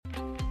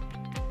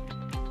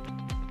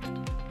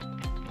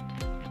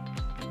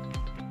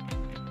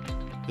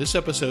This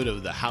episode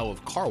of The How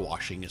of Car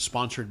Washing is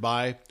sponsored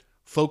by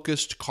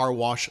Focused Car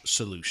Wash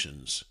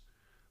Solutions.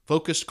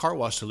 Focused Car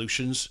Wash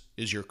Solutions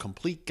is your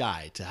complete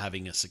guide to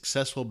having a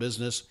successful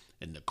business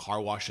in the car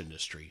wash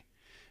industry.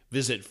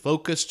 Visit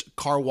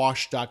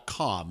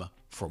focusedcarwash.com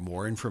for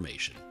more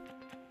information.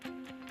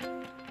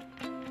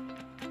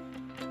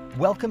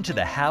 Welcome to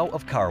The How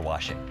of Car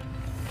Washing,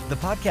 the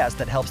podcast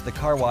that helps the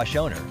car wash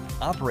owner,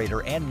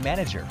 operator, and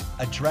manager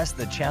address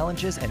the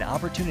challenges and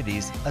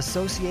opportunities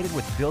associated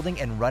with building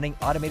and running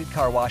automated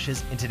car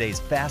washes in today's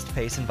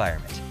fast-paced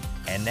environment.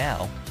 And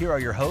now, here are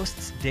your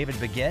hosts, David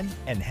Begin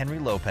and Henry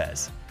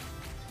Lopez.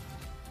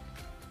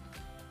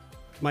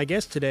 My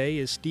guest today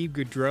is Steve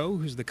Gaudreau,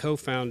 who's the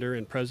co-founder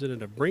and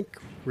president of Brink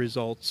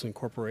Results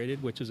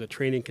Incorporated, which is a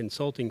training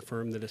consulting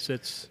firm that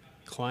assists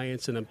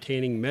clients in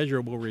obtaining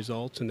measurable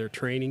results in their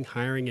training,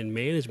 hiring, and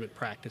management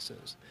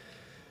practices.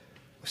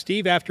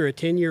 Steve, after a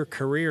 10-year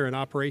career in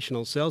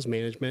operational sales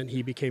management,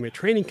 he became a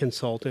training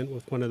consultant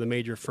with one of the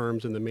major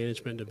firms in the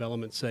management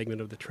development segment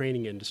of the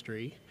training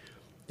industry.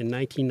 In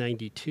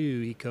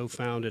 1992, he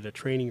co-founded a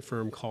training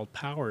firm called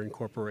Power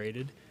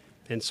Incorporated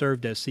and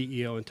served as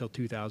CEO until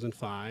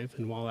 2005.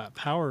 And while at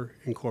Power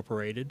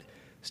Incorporated,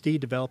 Steve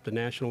developed a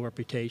national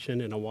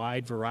reputation in a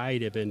wide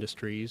variety of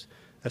industries,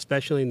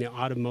 especially in the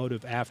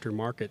automotive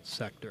aftermarket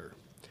sector.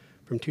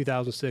 From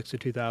 2006 to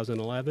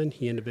 2011,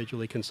 he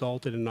individually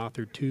consulted and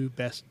authored 2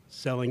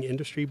 best-selling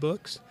industry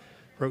books,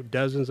 wrote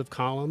dozens of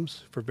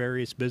columns for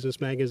various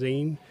business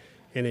magazines,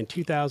 and in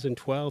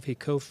 2012, he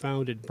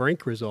co-founded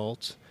Brink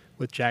Results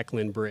with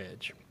Jacqueline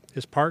Bridge,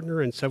 his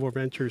partner in several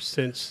ventures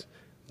since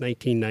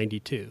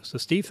 1992. So,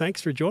 Steve,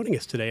 thanks for joining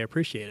us today. I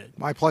appreciate it.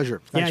 My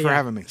pleasure. Thanks for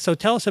having me. So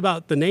tell us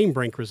about the name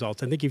Brink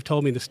Results. I think you've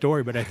told me the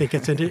story, but I think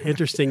it's an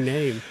interesting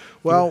name.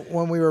 Well,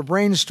 when we were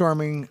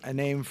brainstorming a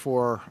name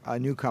for a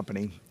new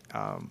company,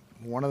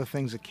 one of the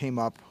things that came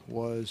up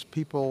was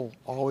people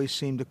always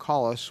seemed to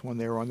call us when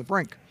they were on the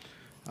brink.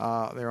 They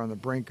were on the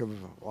brink of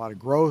a lot of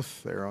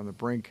growth. They were on the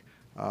brink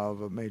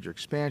of a major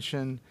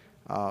expansion.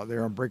 They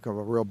were on the brink of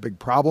a real big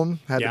problem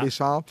had to be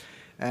solved.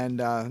 And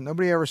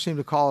nobody ever seemed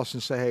to call us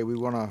and say, hey, we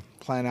want to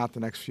plan out the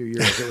next few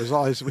years. It was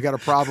always, we got a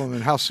problem,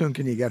 and how soon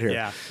can you get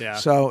here? Yeah.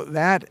 So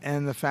that,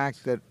 and the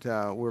fact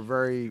that we're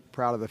very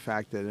proud of the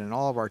fact that in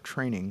all of our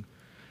training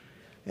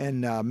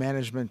and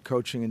management,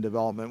 coaching, and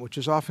development, which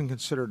is often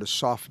considered a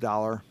soft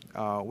dollar,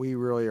 we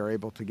really are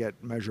able to get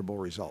measurable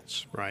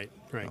results. Right.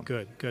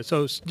 Good.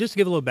 So just to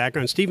give a little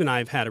background, Steve and I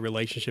have had a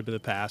relationship in the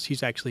past.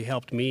 He's actually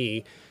helped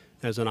me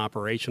as an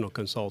operational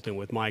consultant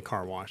with my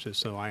car washes.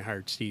 So I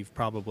hired Steve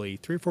probably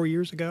 3 or 4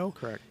 years ago.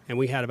 Correct. And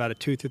we had about a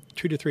 2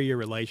 to 3 year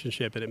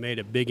relationship, and it made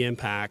a big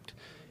impact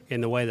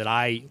in the way that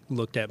I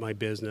looked at my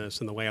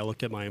business and the way I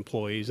looked at my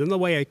employees and the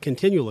way I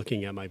continue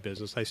looking at my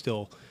business. I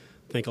still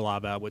think a lot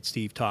about what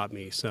Steve taught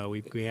me. So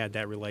we had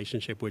that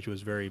relationship, which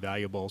was very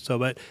valuable. So,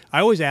 but I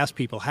always ask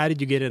people, how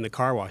did you get in the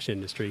car wash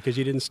industry? Because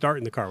you didn't start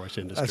in the car wash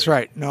industry. That's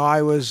right. No,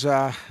 I was,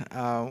 when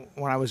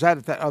I was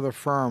at that other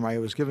firm, I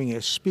was giving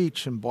a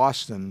speech in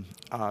Boston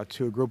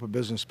to a group of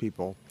business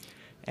people,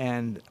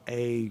 and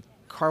a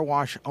car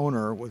wash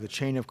owner with a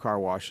chain of car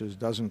washes,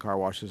 dozen car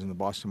washes in the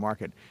Boston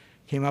market,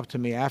 came up to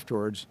me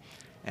afterwards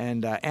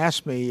and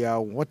asked me,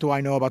 what do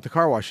I know about the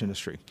car wash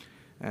industry?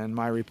 And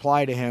my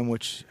reply to him,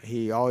 which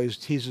he always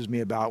teases me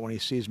about when he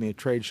sees me at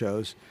trade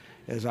shows,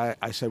 is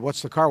I said,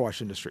 what's the car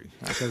wash industry?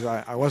 Because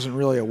I wasn't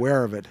really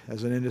aware of it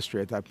as an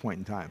industry at that point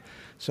in time.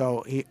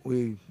 So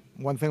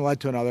one thing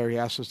led to another. He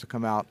asked us to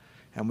come out,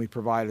 and we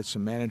provided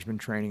some management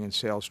training and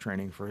sales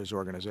training for his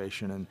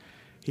organization. And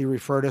he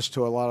referred us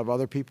to a lot of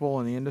other people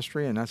in the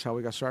industry, and that's how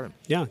we got started.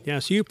 Yeah.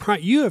 So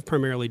you have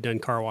primarily done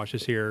car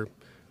washes here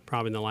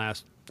probably in the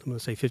last, I'm going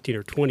to say 15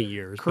 or 20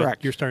 years. Correct.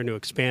 But you're starting to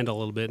expand a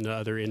little bit into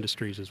other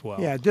industries as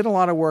well. Yeah, I did a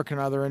lot of work in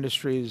other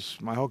industries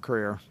my whole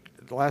career.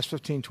 The last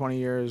 15, 20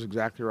 years,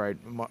 exactly right.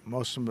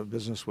 Most of my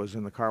business was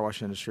in the car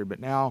wash industry. But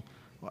now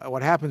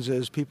what happens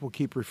is people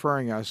keep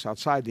referring us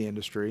outside the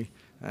industry,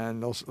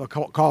 and they'll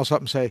call us up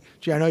and say,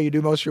 gee, I know you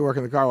do most of your work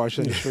in the car wash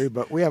industry,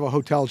 but we have a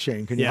hotel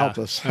chain. Can you help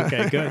us?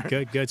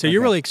 Okay, good. So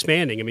you're really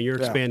expanding. I mean, you're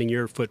expanding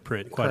your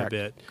footprint quite a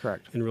bit.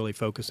 Correct. And really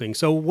focusing.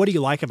 So what do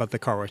you like about the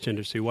car wash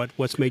industry?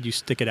 What's made you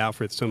stick it out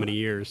for so many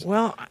years?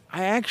 Well,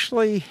 I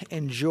actually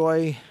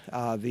enjoy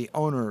the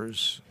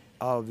owners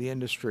of the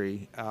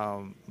industry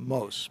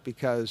most,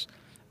 because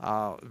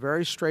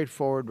very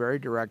straightforward, very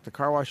direct. The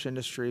car wash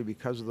industry,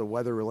 because of the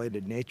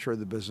weather-related nature of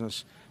the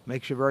business,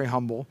 makes you very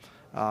humble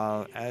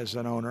as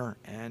an owner,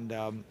 and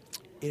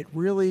it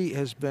really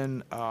has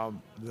been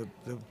the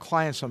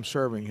clients I'm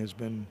serving has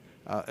been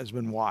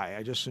why.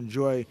 I just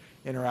enjoy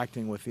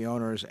interacting with the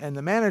owners and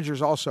the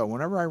managers also.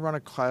 Whenever I run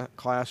a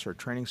class or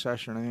training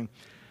session or anything,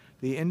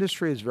 the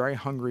industry is very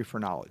hungry for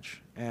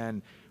knowledge,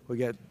 and we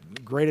get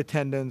great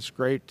attendance,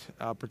 great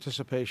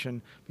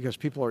participation, because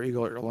people are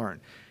eager to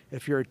learn.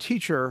 If you're a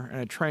teacher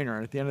and a trainer,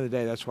 and at the end of the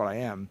day, that's what I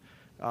am,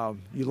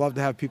 you love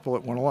to have people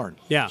that want to learn.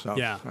 Yeah, So,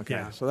 yeah, okay.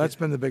 yeah. So that's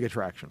been the big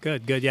attraction.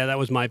 Good. Yeah, that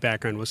was my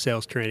background, was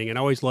sales training, and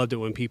I always loved it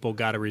when people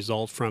got a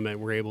result from it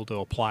and were able to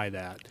apply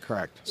that.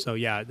 Correct. So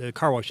yeah, the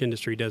car wash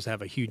industry does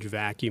have a huge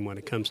vacuum when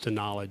it comes to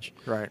knowledge.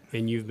 Right.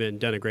 And you've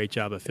done a great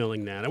job of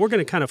filling that. And we're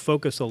going to kind of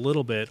focus a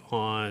little bit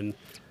on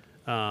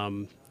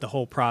the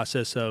whole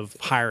process of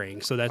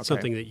hiring. So that's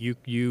something that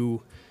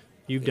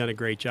you've done a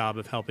great job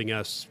of helping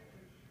us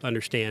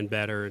understand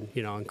better,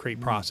 and create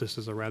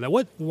processes around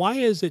that. Why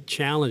is it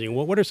challenging?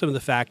 What are some of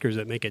the factors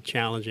that make it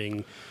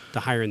challenging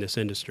to hire in this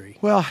industry?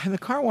 Well, in the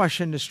car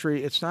wash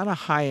industry, it's not a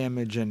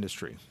high-image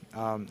industry.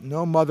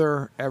 No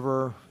mother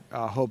ever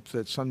hoped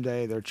that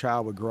someday their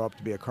child would grow up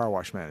to be a car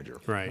wash manager.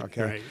 Right.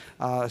 Okay.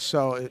 Right.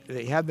 So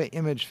they have the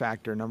image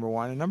factor, number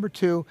one, and number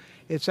two,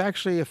 it's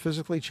actually a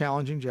physically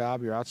challenging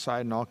job. You're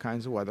outside in all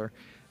kinds of weather.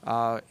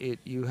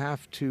 You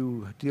have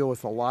to deal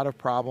with a lot of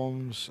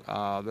problems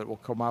that will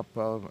come up,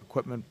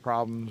 equipment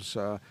problems,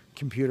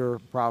 computer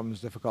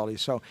problems,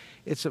 difficulties. So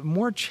it's a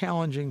more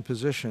challenging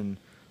position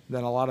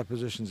than a lot of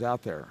positions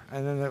out there.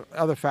 And then the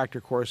other factor,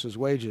 of course, is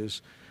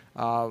wages.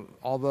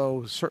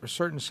 Although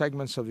certain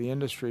segments of the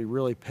industry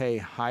really pay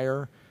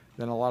higher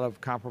than a lot of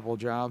comparable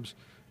jobs,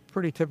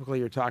 pretty typically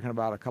you're talking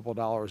about a couple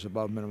dollars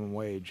above minimum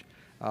wage.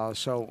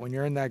 So when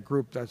you're in that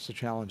group, that's the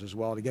challenge as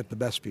well, to get the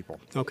best people.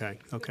 Okay.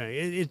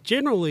 It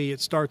generally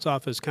starts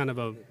off as kind of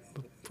a,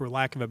 for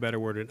lack of a better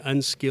word, an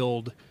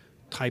unskilled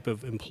type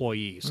of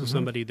employee. So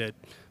somebody that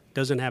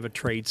doesn't have a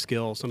trade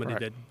skill, somebody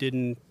that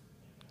didn't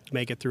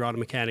make it through auto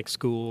mechanic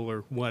school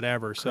or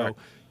whatever. Correct. So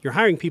you're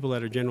hiring people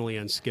that are generally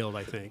unskilled,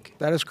 I think.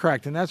 That is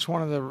correct, and that's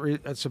one of the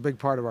that's a big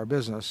part of our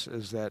business,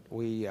 is that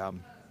we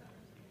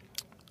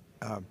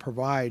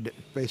provide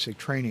basic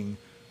training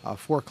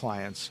for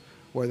clients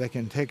where they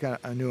can take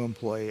a new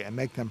employee and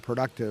make them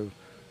productive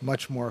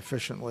much more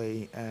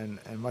efficiently and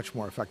much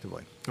more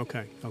effectively.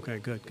 Okay,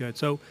 good.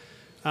 So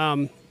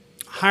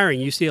hiring,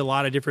 you see a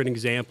lot of different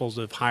examples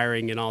of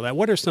hiring and all that.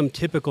 What are some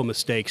typical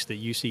mistakes that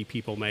you see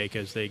people make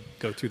as they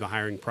go through the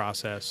hiring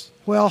process?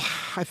 Well,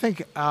 I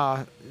think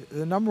the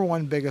number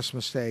one biggest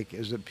mistake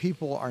is that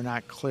people are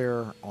not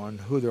clear on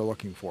who they're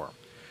looking for.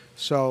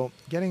 So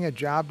getting a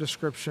job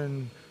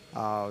description,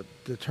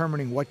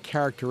 determining what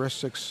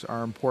characteristics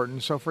are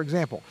important. So for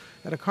example,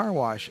 at a car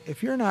wash,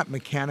 if you're not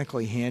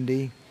mechanically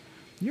handy,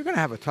 you're going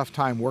to have a tough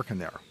time working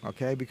there,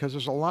 okay? Because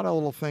there's a lot of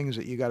little things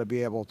that you got to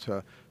be able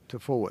to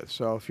fool with.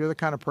 So if you're the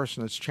kind of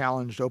person that's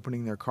challenged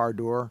opening their car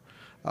door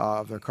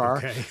of their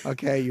car,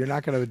 okay, you're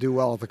not going to do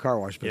well at the car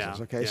wash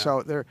business, okay?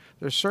 So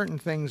there's certain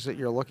things that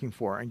you're looking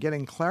for, and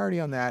getting clarity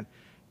on that,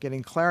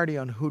 getting clarity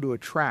on who to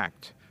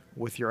attract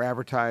with your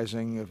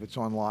advertising, if it's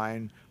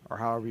online or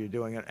however you're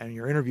doing it, and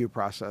your interview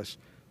process,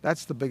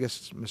 that's the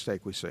biggest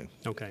mistake we see.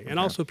 Okay. And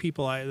also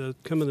people,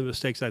 some of the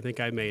mistakes I think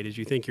I made is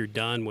you think you're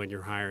done when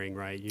you're hiring,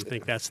 right? You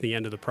think that's the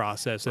end of the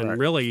process, and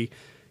really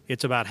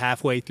it's about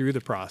halfway through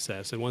the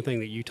process. And one thing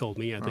that you told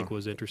me I think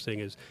was interesting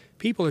is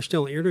people are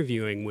still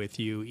interviewing with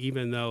you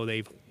even though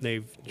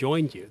they've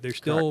joined you. They're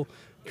still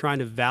trying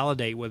to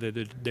validate whether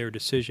their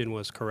decision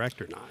was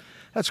correct or not.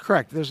 That's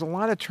correct. There's a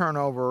lot of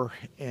turnover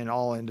in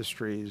all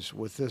industries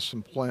with this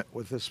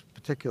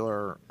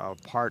particular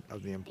part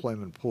of the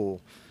employment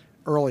pool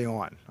early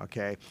on,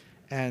 okay?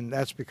 And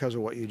that's because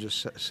of what you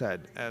just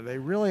said. They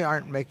really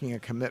aren't making a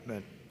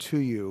commitment to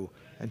you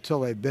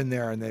until they've been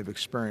there and they've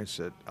experienced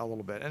it a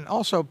little bit. And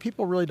also,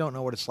 people really don't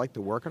know what it's like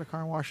to work at a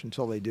car wash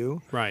until they do.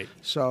 Right.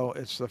 So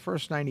it's the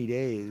first 90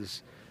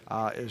 days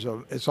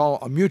it's all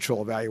a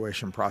mutual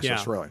evaluation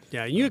process, really.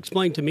 Yeah, you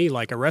explained to me,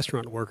 like a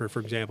restaurant worker,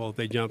 for example, if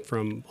they jump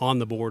from on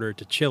the border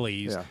to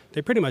Chili's,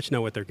 they pretty much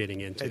know what they're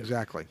getting into.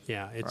 Exactly.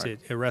 Yeah,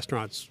 a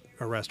restaurant's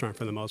a restaurant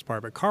for the most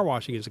part, but car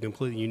washing is a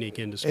completely unique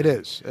industry. It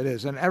is,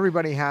 and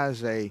everybody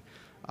has a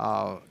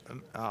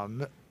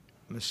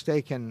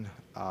mistaken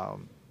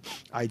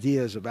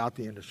ideas about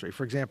the industry.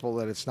 For example,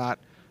 that it's not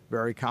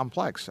very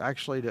complex.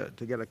 Actually,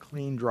 to get a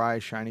clean, dry,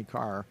 shiny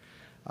car,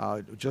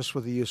 just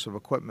with the use of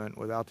equipment,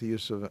 without the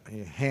use of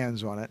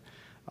hands on it,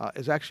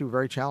 is actually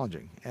very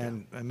challenging,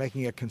 and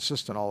making it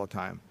consistent all the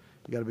time.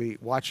 You got to be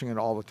watching it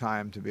all the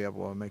time to be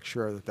able to make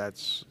sure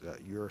that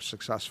you're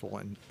successful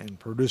in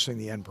producing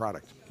the end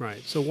product.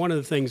 Right. So one of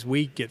the things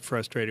we get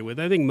frustrated with,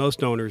 I think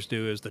most owners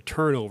do, is the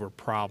turnover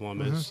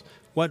problem. Is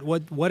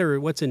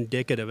what's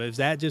indicative? Is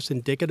that just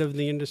indicative of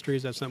the industry?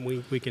 Is that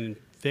something we can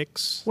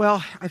fix?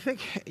 Well, I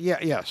think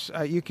yes.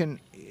 You can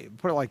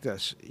put it like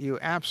this: you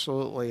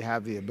absolutely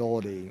have the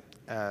ability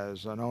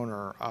as an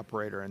owner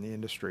operator in the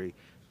industry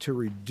to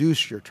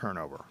reduce your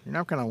turnover. You're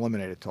not going to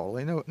eliminate it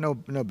totally.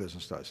 No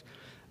business does.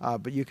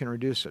 But you can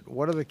reduce it.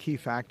 What are the key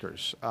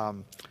factors?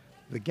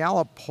 The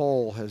Gallup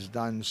poll has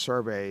done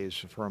surveys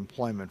for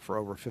employment for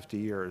over 50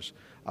 years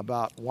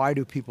about why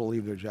do people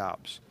leave their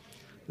jobs.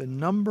 The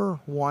number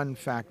one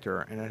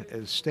factor, and it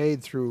has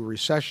stayed through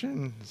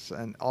recessions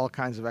and all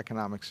kinds of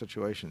economic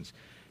situations,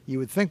 you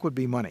would think would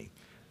be money,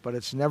 but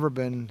it's never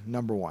been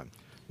number one.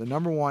 The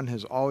number one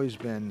has always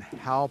been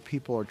how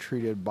people are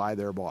treated by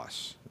their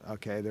boss,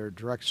 okay, their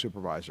direct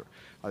supervisor.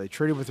 Are they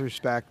treated with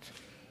respect?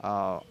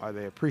 Are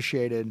they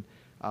appreciated?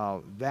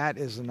 That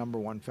is the number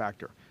one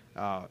factor.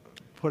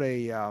 Put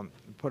a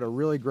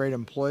really great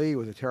employee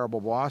with a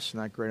terrible boss,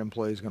 and that great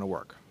employee is going to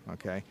work.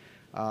 Okay,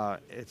 so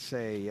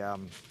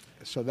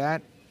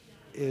that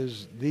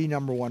is the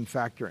number one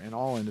factor in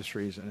all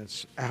industries, and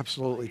it's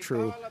absolutely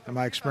true in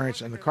my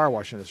experience in the car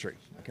wash industry.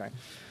 Okay,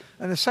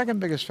 and the second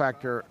biggest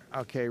factor,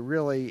 okay,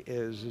 really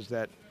is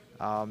that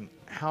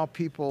how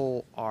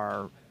people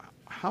are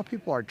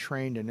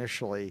trained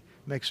initially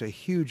makes a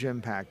huge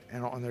impact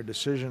on their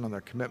decision, on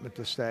their commitment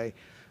to stay.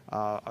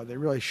 Are they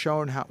really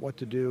shown what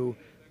to do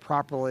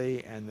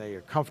properly, and they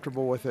are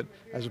comfortable with it,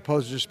 as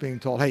opposed to just being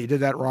told, hey, you did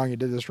that wrong, you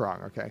did this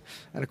wrong, okay?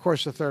 And of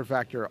course, the third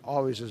factor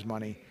always is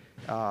money.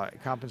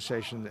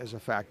 Compensation is a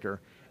factor.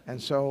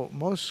 And so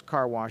most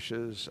car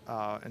washes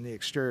in the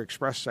exterior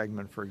express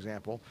segment, for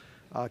example,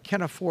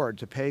 can afford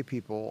to pay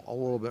people a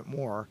little bit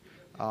more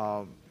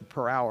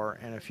per hour.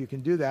 And if you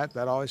can do that,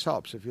 that always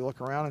helps. If you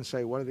look around and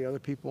say, what are the other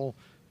people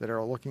that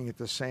are looking at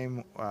the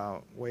same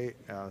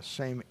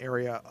same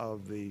area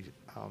of the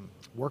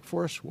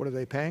workforce, what are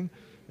they paying?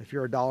 If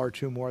you're $1 or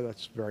 $2 more,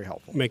 that's very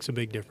helpful. Makes a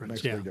big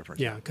difference. Makes a big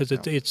difference. Yeah, because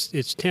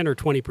it's 10 or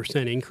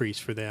 20% increase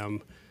for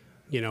them.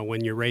 You know,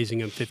 when you're raising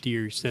them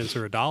 50 cents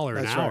or $1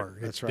 an hour,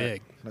 it's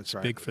big. That's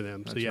big for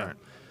them. That's right.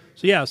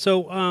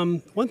 So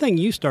one thing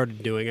you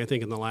started doing, I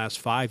think, in the last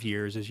 5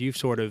 years is you've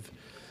sort of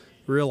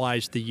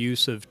realized the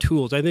use of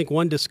tools. I think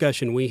one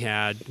discussion we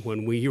had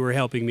when you were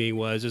helping me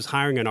was, is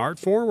hiring an art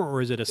form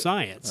or is it a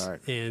science? Right.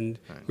 And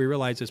we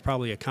realized it's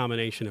probably a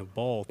combination of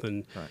both.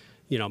 And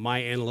you know,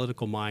 my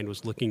analytical mind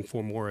was looking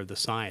for more of the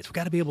science. We've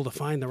got to be able to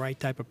find the right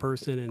type of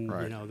person,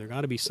 and you know, there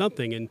got to be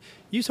something. And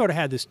you sort of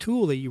had this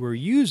tool that you were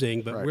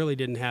using, but really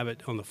didn't have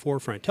it on the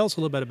forefront. Tell us a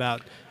little bit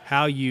about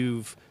how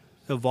you've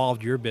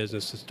evolved your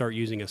business to start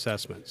using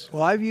assessments.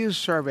 Well, I've used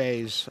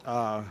surveys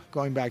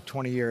going back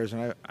 20 years,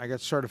 and I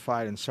got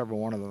certified in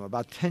one of them.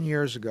 About 10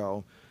 years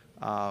ago,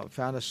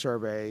 found a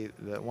survey,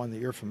 the one that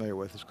you're familiar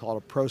with. It's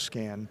called a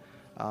ProScan.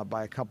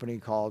 By a company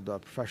called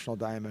Professional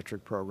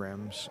Diametric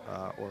Programs,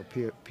 or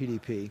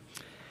PDP.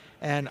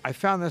 And I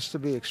found this to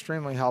be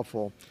extremely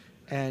helpful.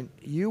 And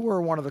you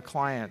were one of the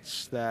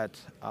clients that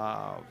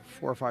 4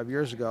 or 5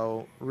 years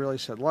ago really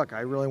said, look, I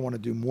really want to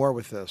do more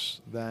with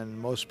this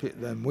than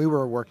we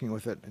were working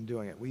with it and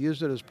doing it. We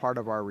used it as part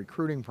of our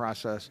recruiting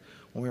process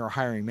when we were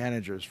hiring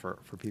managers for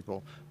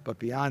people. But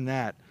beyond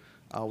that,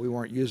 we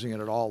weren't using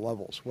it at all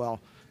levels. Well,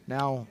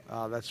 now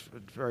that's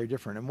very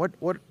different. And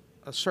what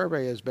a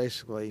survey is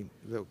basically,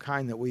 the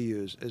kind that we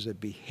use, is a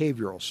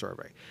behavioral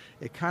survey.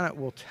 It kind of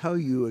will tell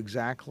you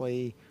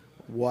exactly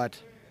what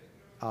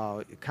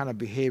kind of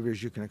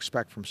behaviors you can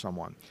expect from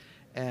someone.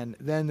 And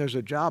then there's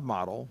a job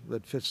model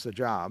that fits the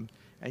job,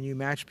 and you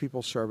match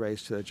people's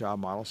surveys to the job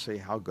model, see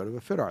how good of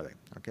a fit are they.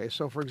 Okay,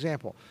 so for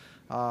example,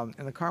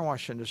 in the car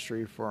wash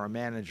industry, for a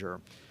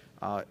manager,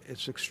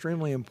 it's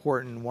extremely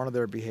important, one of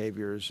their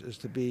behaviors is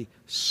to be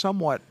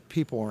somewhat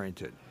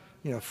people-oriented.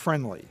 You know,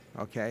 friendly,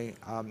 okay?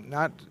 You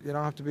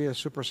don't have to be a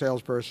super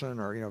salesperson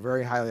or, you know,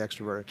 very highly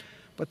extroverted,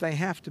 but they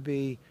have to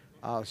be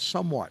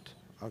somewhat,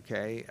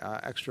 okay,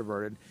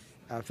 extroverted.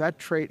 If that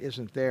trait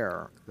isn't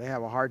there, they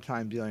have a hard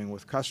time dealing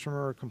with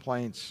customer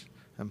complaints,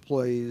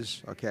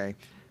 employees, okay,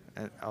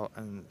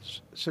 and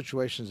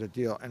situations that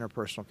deal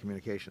interpersonal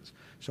communications.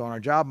 So in our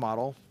job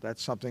model,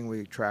 that's something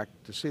we track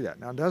to see that.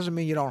 Now, it doesn't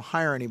mean you don't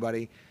hire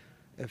anybody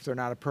if they're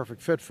not a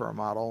perfect fit for a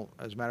model.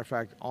 As a matter of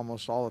fact,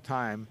 almost all the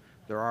time,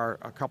 there are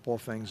a couple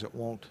of things that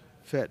won't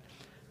fit.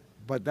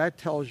 But that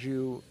tells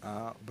you,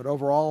 but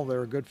overall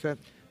they're a good fit.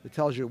 It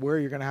tells you where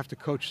you're going to have to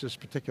coach this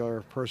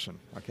particular person,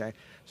 okay?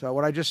 So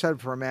what I just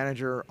said for a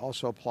manager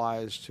also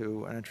applies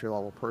to an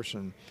entry-level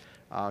person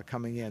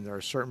coming in. There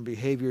are certain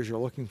behaviors you're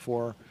looking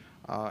for,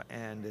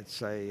 and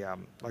it's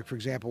like for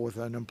example with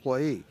an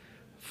employee,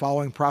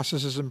 following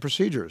processes and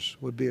procedures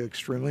would be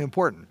extremely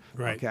important,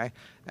 okay?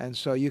 And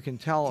so you can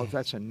tell if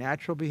that's a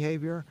natural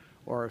behavior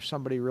or if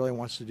somebody really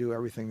wants to do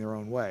everything their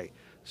own way.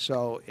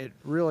 So it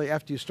really,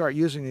 after you start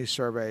using these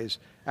surveys,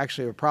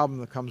 actually a problem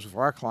that comes with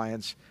our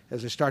clients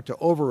is they start to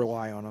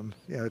over-rely on them,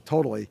 you know,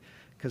 totally,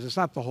 because it's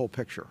not the whole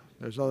picture.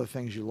 There's other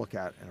things you look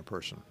at in a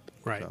person.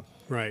 Right, so.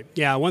 Right.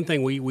 Yeah, one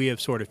thing we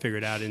have sort of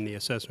figured out in the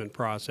assessment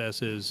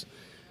process is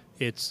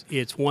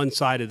it's one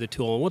side of the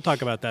tool, and we'll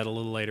talk about that a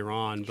little later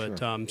on. But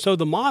sure. So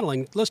the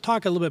modeling, let's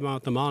talk a little bit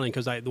about the modeling,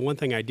 because the one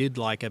thing I did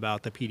like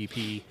about the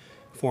PDP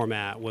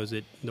format was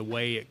the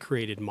way it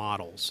created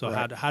models. So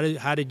right.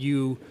 how did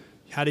you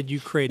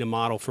create a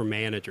model for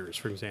managers,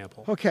 for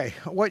example? Okay,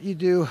 what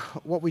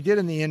we did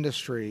in the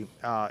industry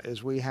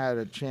is we had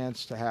a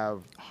chance to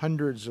have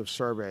hundreds of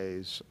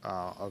surveys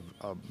of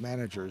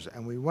managers,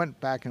 and we went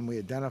back and we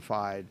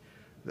identified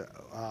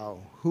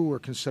who were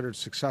considered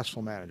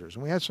successful managers.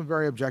 And we had some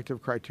very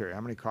objective criteria: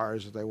 how many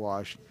cars that they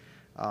washed,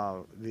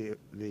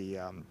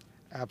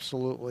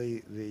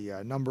 absolutely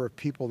the number of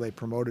people they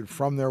promoted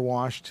from their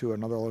wash to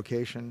another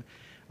location,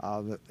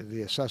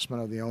 the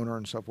assessment of the owner,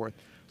 and so forth.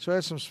 So it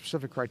had some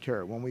specific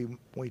criteria. When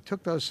we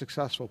took those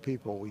successful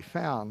people, we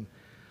found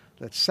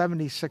that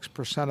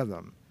 76% of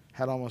them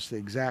had almost the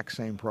exact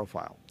same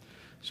profile.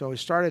 So we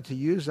started to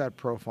use that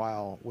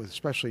profile with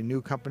especially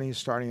new companies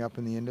starting up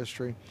in the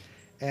industry,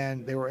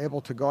 and they were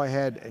able to go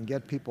ahead and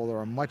get people that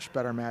are a much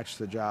better match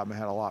to the job and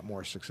had a lot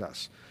more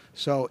success.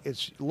 So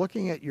it's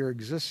looking at your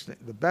existing,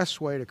 the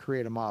best way to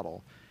create a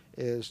model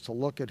is to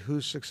look at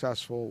who's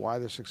successful, why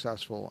they're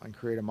successful, and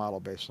create a model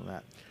based on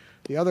that.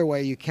 The other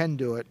way you can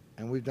do it,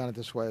 and we've done it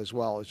this way as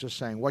well, is just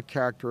saying what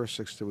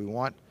characteristics do we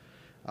want,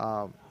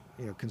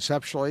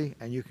 conceptually,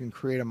 and you can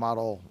create a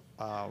model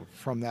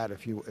from that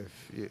if you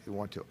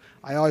want to.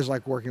 I always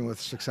like working with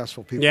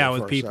successful people. Yeah,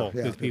 with people.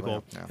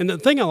 Yeah. And the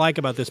thing I like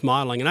about this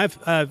modeling, and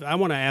I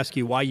want to ask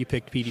you why you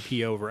picked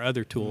PDP over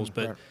other tools,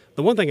 but right.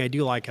 The one thing I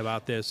do like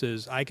about this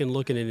is I can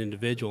look at an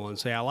individual and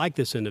say, I like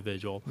this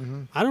individual.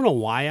 I don't know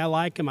why I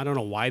like them. I don't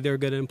know why they're a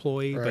good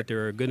employee, Right. but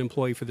they're a good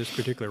employee for this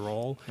particular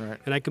role. Right.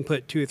 And I can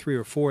put 2 or 3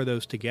 or 4 of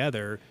those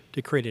together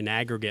to create an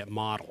aggregate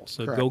model.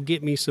 So Correct. go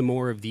get me some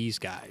more of these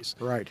guys.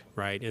 Right.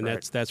 Right. And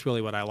Right. that's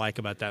really what I like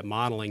about that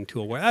modeling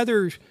tool, where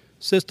other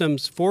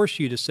systems force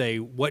you to say,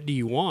 what do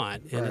you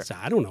want? And Right. it's,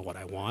 I don't know what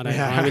I want. I don't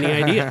have any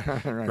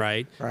idea.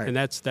 Right. Right. And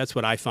that's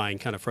what I find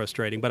kind of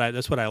frustrating. But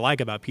that's what I like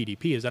about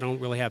PDP is I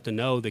don't really have to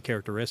know the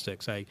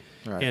characteristics.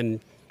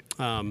 Right.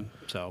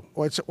 So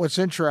What's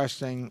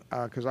interesting,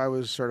 because I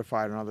was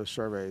certified in other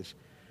surveys,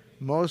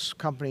 most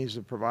companies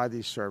that provide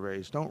these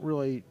surveys don't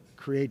really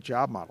create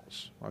job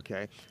models,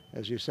 okay,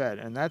 as you said,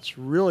 and that's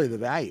really the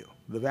value.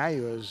 The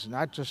value is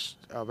not just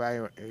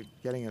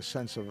getting a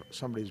sense of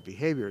somebody's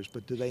behaviors,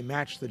 but do they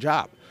match the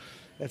job?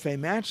 If they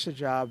match the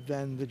job,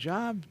 then the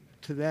job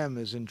to them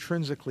is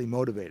intrinsically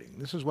motivating.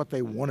 This is what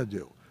they want to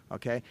do,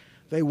 okay?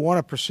 They want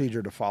a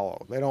procedure to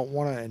follow. They don't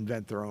want to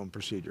invent their own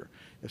procedure.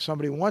 If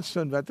somebody wants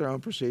to invent their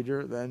own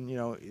procedure, then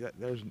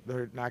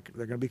they're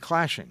going to be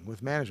clashing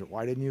with management.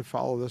 Why didn't you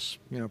follow this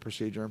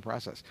procedure and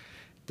process?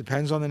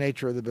 Depends on the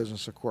nature of the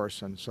business, of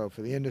course, and so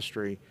for the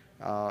industry,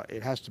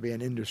 it has to be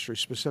an industry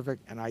specific,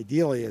 and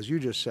ideally, as you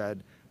just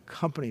said,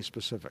 company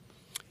specific.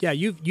 yeah,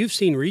 you've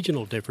seen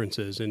regional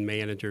differences in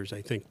managers,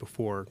 I think,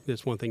 before.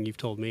 That's one thing you've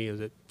told me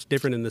is it's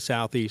different in the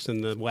Southeast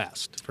and the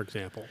West, for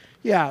example.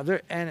 Yeah,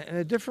 and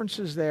the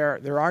differences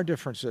there are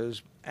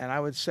differences, and I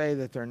would say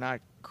that they're not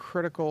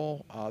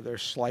critical, they're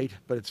slight,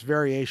 but it's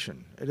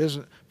variation. It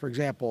isn't, for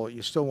example,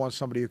 you still want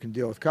somebody who can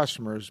deal with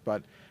customers,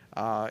 but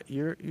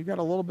you got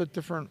a little bit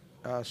different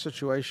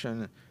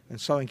situation in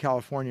Southern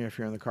California if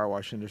you're in the car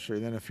wash industry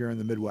than if you're in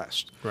the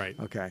Midwest. Right.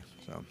 Okay.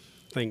 So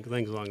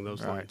Things along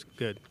those lines.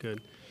 Right.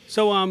 Good.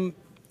 So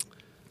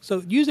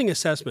so using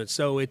assessments,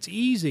 so it's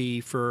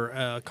easy for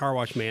a car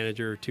wash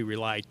manager to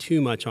rely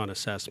too much on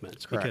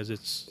assessments Correct.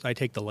 because I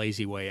take the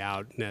lazy way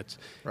out, and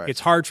Right. it's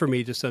hard for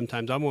me to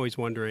sometimes. I'm always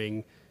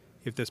wondering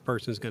if this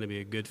person's going to be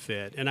a good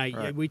fit, and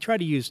Right. we try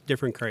to use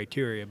different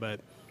criteria,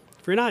 but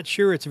if you're not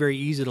sure, it's very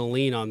easy to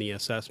lean on the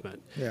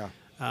assessment. yeah.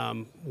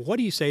 What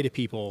do you say to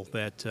people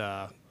that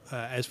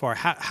as far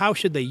how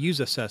should they use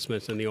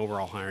assessments in the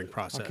overall hiring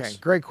process? Okay,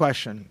 great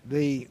question.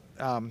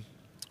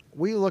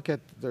 We look at,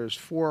 there's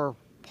 4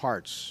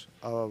 parts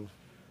of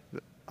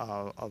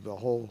the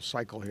whole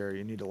cycle here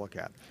you need to look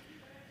at.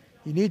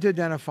 You need to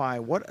identify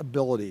what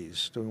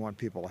abilities do we want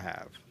people to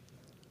have,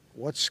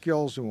 what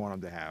skills do we want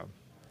them to have.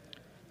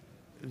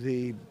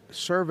 The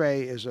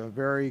survey is a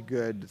very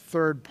good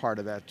third part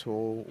of that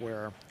tool,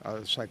 where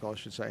cycle I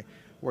should say,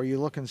 where you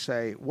look and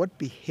say what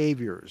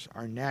behaviors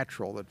are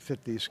natural that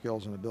fit these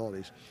skills and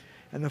abilities.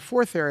 And the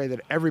fourth area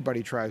that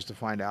everybody tries to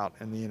find out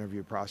in the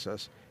interview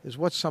process is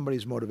what's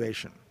somebody's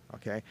motivation,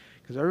 okay?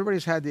 Because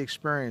everybody's had the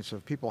experience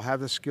of people have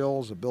the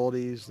skills,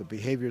 abilities, the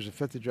behaviors that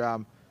fit the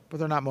job, but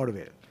they're not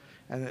motivated.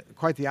 And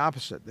quite the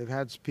opposite. They've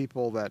had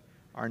people that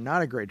are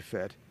not a great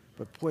fit,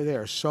 but boy, they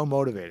are so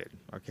motivated,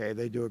 okay?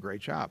 They do a great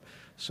job.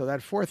 So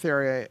that fourth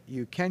area,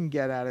 you can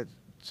get at it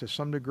to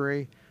some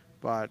degree,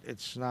 but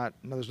it's not,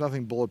 there's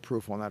nothing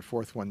bulletproof on that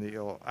fourth one that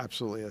you'll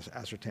absolutely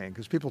ascertain,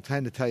 because people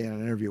tend to tell you in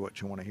an interview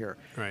what you want to hear.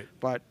 Right.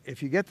 But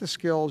if you get the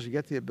skills, you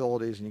get the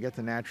abilities, and you get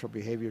the natural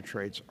behavior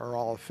traits are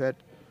all a fit,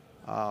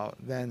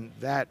 then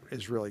that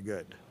is really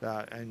good.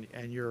 And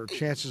your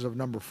chances of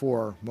number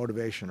 4,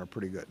 motivation, are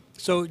pretty good.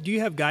 So do you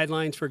have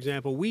guidelines? For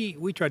example, we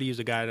try to use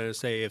a guideline to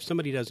say if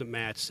somebody doesn't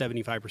match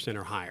 75%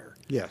 or higher,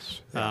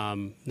 Yes.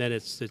 then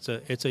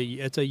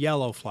it's a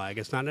yellow flag.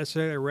 It's not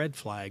necessarily a red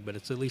flag, but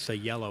it's at least a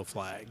yellow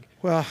flag.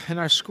 Well, in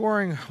our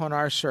scoring on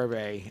our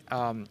survey,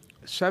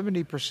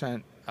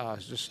 70%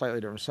 is just slightly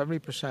different.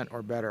 70%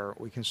 or better,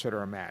 we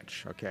consider a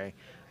match. Okay,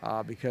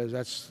 because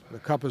that's, the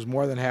cup is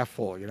more than half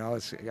full.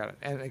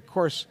 And of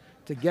course,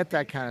 to get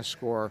that kind of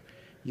score,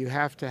 you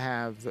have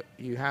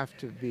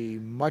to be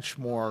much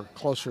more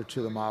closer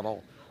to the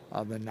model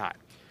than not.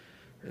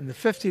 In the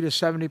 50 to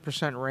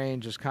 70%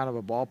 range is kind of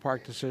a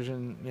ballpark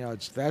decision.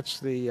 That's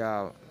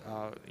the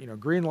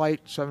green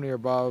light, 70 or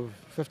above,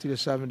 50 to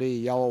 70,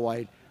 yellow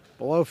light,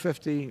 below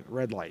 50,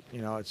 red light.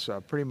 It's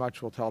pretty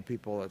much, we'll tell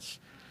people it's,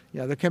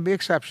 there can be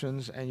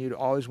exceptions, and you'd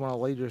always want to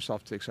lead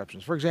yourself to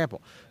exceptions. For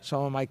example,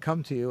 someone might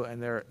come to you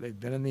and they've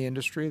been in the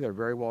industry, they're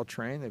very well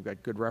trained, they've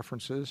got good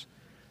references,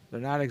 they're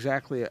not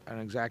exactly an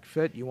exact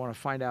fit. You want to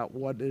find out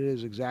what it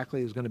is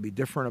exactly is going to be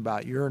different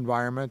about your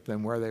environment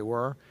than where they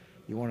were.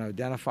 You want to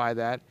identify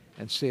that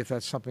and see if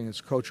that's something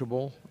that's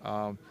coachable.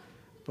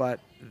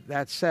 But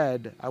that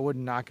said, I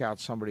wouldn't knock out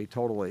somebody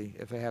totally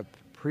if they have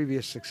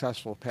previous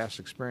successful past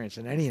experience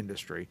in any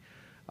industry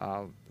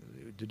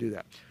to do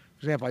that.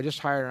 For example, I just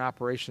hired an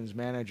operations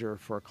manager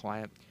for a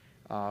client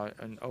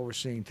and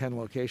overseeing 10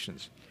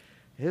 locations.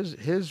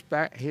 His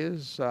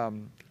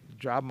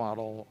job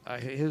model,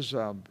 his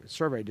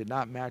survey did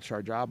not match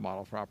our job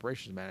model for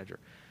operations manager.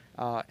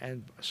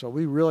 And so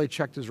we really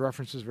checked his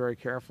references very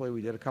carefully.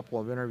 We did a couple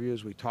of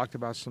interviews. We talked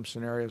about some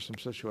scenarios, some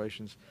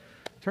situations.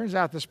 Turns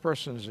out this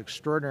person is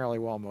extraordinarily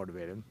well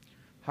motivated.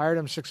 Hired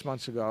him 6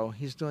 months ago.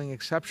 He's doing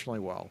exceptionally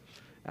well.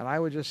 And I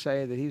would just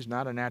say that he's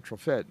not a natural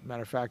fit.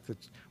 Matter of fact, that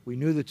we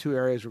knew the two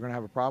areas we're going to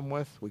have a problem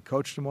with. We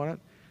coached him on it.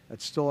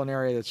 It's still an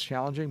area that's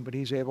challenging, but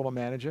he's able to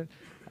manage it.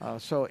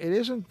 So it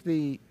isn't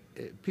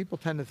people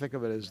tend to think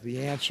of it as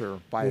the answer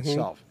by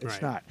itself.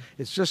 It's not.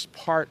 It's just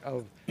part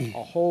of a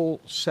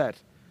whole set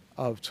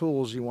of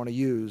tools you want to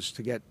use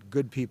to get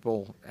good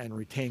people and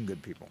retain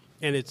good people.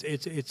 And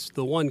it's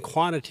the one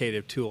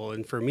quantitative tool.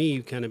 And for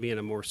me, kind of being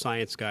a more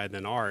science guy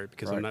than art,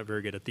 because I'm not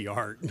very good at the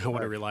art, I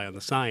want to rely on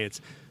the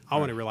science. I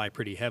want to rely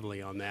pretty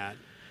heavily on that.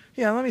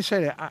 Yeah, let me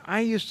say that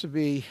I used to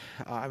be,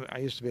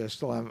 I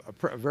still am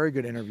a very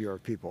good interviewer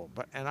of people,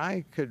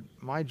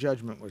 my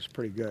judgment was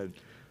pretty good.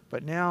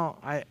 But now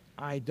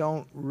I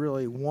don't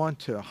really want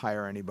to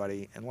hire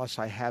anybody unless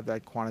I have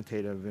that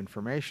quantitative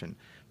information,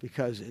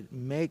 because it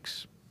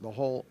makes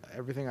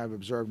everything I've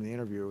observed in the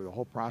interview, the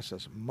whole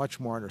process, much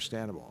more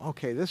understandable.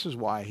 Okay, this is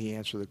why he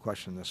answered the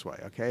question this way,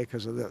 okay,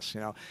 because of this,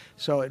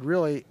 So it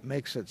really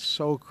makes it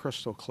so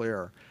crystal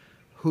clear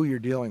who you're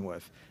dealing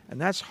with. And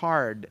that's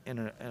hard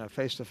in a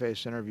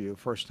face-to-face interview,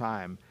 first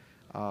time,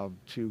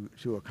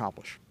 to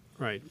accomplish.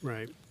 Right.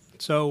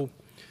 So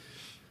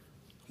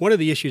one of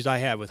the issues I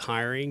have with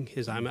hiring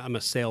is I'm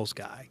a sales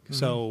guy. Mm-hmm.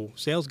 So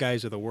sales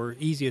guys are the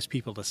easiest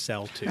people to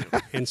sell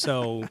to. And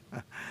so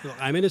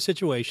I'm in a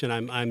situation,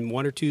 I'm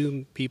one or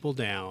two people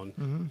down.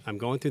 Mm-hmm. I'm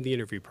going through the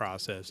interview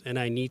process, and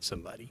I need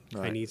somebody.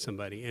 Right.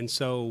 And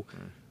so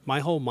my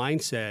whole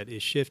mindset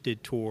is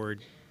shifted toward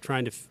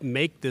trying to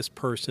make this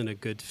person a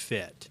good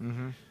fit.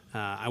 Mm-hmm.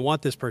 I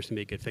want this person to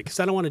be a good fit, because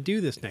I don't want to do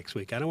this next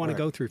week. I don't want to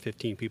go through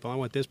 15 people. I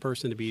want this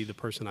person to be the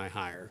person I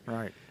hire.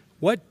 Right.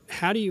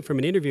 How do you, from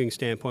an interviewing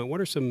standpoint, what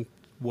are some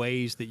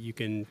ways that you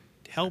can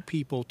help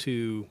people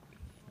to,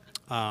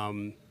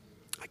 I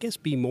guess,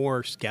 be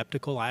more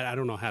skeptical? I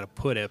don't know how to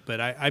put it, but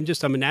I'm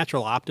a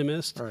natural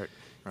optimist. Right.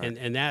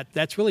 And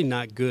that's really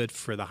not good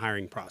for the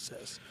hiring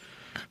process.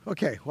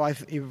 Okay, well,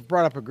 you've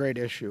brought up a great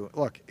issue.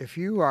 Look, if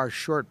you are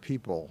short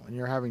people and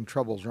you're having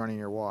troubles running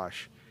your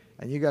wash,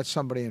 and you got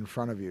somebody in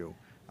front of you,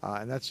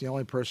 and that's the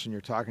only person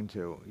you're talking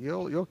to,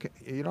 you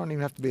don't even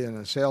have to be in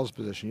a sales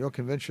position. You'll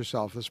convince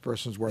yourself this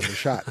person's worth a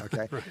shot,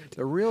 okay? Right.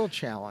 The real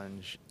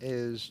challenge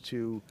is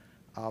to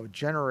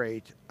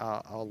generate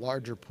a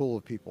larger pool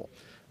of people.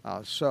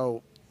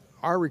 So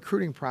our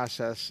recruiting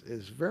process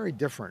is very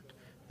different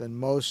than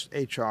most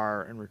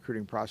HR and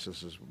recruiting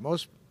processes.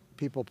 Most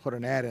people put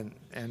an ad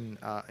in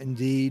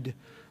Indeed,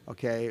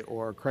 okay,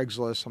 or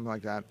Craigslist, something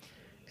like that,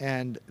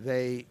 and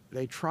they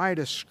try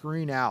to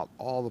screen out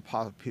all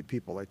the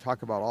people. They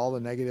talk about all the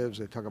negatives,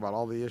 they talk about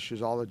all the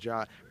issues, all the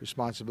job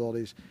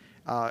responsibilities.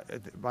 By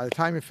the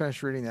time you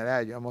finish reading that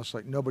ad, you're almost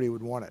like nobody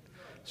would want it.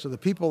 So the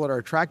people that are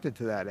attracted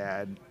to that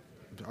ad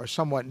are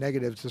somewhat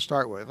negative to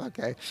start with.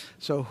 Okay,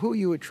 so who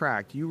you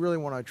attract, you really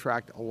want to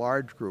attract a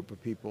large group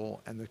of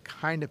people and the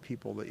kind of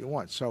people that you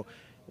want. So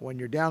when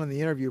you're down in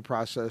the interview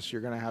process,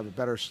 you're going to have a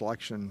better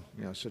selection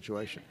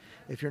situation.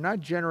 If you're not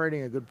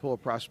generating a good pool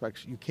of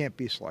prospects, you can't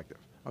be selective.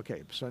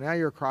 Okay, so now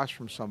you're across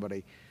from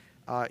somebody.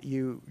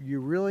 You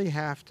really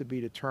have to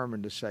be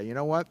determined to say, you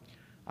know what,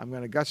 I'm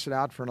going to guts it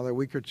out for another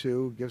week or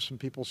two, give some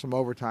people some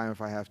overtime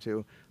if I have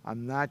to.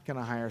 I'm not going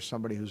to hire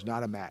somebody who's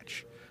not a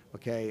match,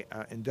 okay,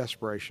 in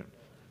desperation.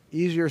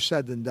 Easier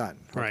said than done,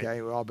 okay?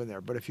 Right. We've all been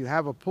there. But if you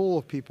have a pool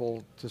of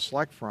people to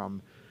select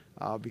from,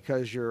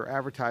 because your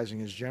advertising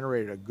has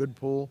generated a good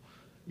pool,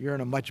 you're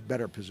in a much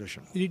better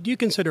position. Do you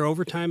consider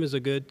overtime as a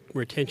good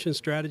retention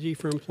strategy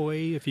for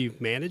employee if you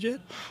manage it?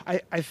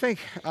 I think,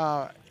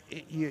 I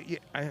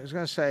was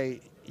going to say,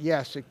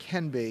 yes, it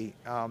can be,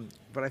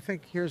 but I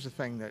think here's the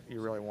thing that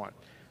you really want.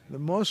 The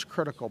most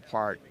critical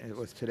part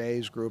with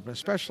today's group, and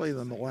especially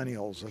the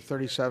millennials, the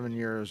 37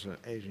 years of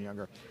age and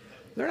younger,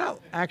 they're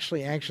not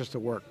actually anxious to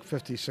work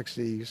 50,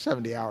 60,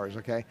 70 hours,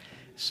 okay?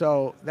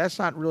 So that's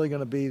not really going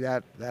to be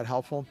that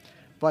helpful,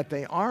 but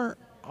they are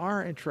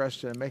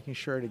interested in making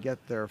sure to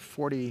get their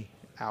 40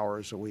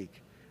 hours a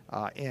week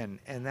in.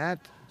 And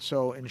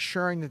so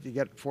ensuring that you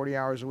get 40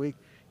 hours a week,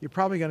 you're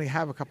probably going to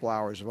have a couple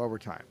hours of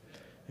overtime.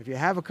 If you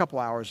have a couple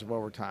hours of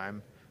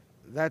overtime,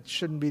 that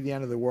shouldn't be the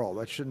end of the world.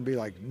 That shouldn't be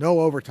like no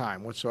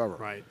overtime whatsoever.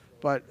 Right.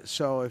 But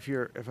so if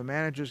a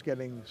manager's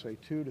getting, say,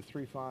 2 to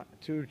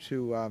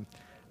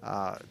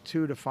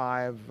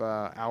 5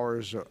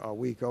 hours a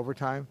week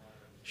overtime,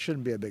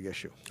 shouldn't be a big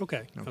issue.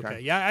 Okay.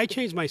 Yeah, I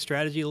changed my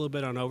strategy a little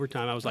bit on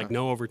overtime. I was like,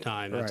 no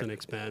overtime, that's Right. an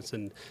expense.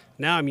 And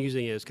now I'm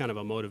using it as kind of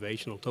a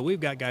motivational tool. We've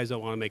got guys that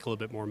want to make a little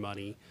bit more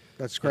money.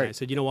 That's And I great.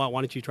 said, you know what,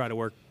 why don't you try to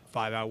work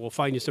 5 hours? We'll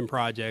find you some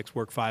projects,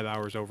 work 5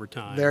 hours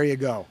overtime. There you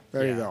go.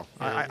 There you Yeah. go.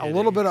 And A it-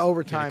 little bit of it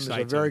overtime is a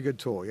excites very them. good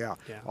tool. Yeah.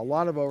 Yeah. A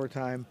lot of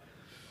overtime.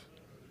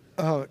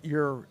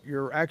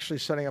 You're actually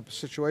setting up a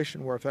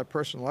situation where if that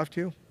person left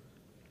you,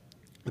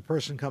 the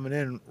person coming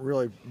in,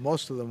 really,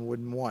 most of them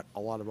wouldn't want a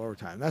lot of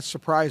overtime. That's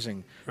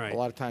surprising Right. a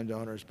lot of time to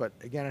owners. But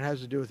again, it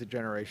has to do with the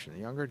generation. The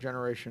younger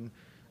generation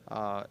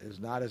is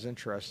not as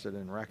interested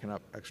in racking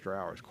up extra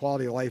hours.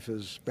 Quality of life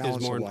is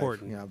balance more of life.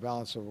 important. Yeah,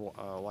 balance of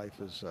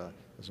life is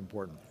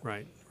important.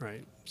 Right.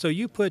 So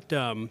you put,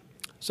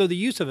 so the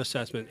use of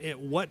assessment, at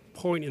what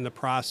point in the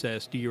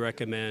process do you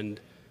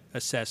recommend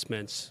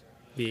assessments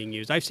being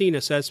used? I've seen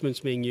assessments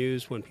being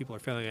used when people are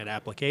filling out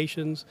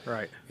applications.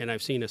 Right. And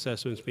I've seen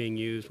assessments being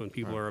used when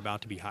people are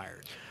about to be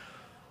hired.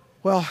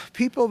 Well,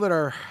 people that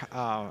are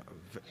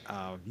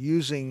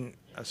using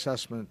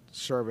assessment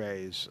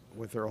surveys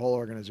with their whole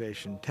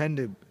organization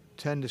tend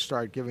to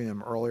start giving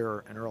them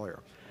earlier and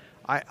earlier.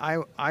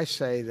 I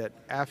say that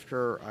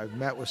after I've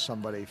met with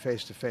somebody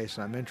face to face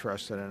and I'm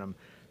interested in them,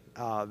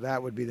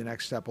 that would be the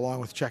next step, along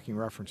with checking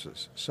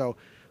references. So,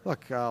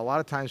 look, a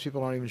lot of times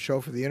people don't even show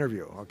for the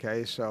interview.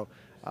 Okay, so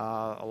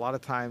a lot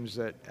of times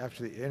that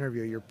after the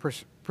interview, you're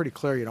pretty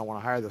clear you don't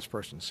want to hire this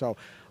person. So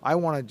I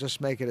want to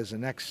just make it as a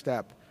next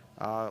step.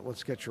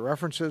 Let's get your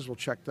references. We'll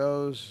check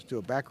those, do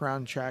a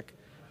background check,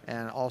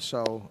 and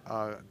also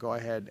go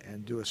ahead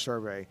and do a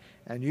survey.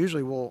 And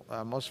usually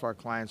most of our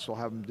clients will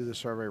have them do the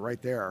survey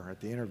right there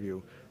at the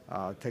interview.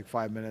 Take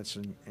 5 minutes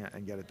and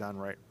get it done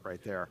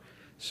right there.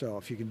 So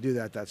if you can do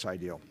that, that's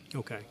ideal.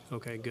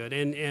 Okay, good.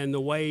 And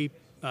the way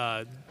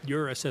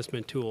your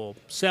assessment tool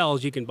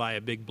sells, you can buy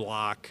a big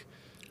block.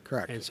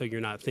 Correct. And so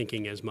you're not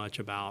thinking as much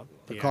about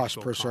the cost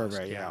actual per cost.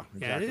 survey, yeah,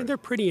 exactly. And they're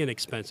pretty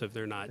inexpensive.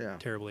 They're not Yeah.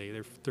 terribly.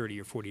 They're $30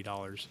 or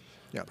 $40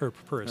 Yeah.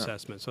 per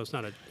assessment. So it's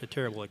not a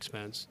terrible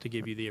expense to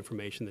give you the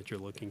information that you're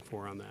looking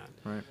for on that.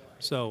 Right.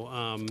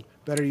 So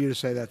Better you to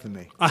say that than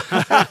me.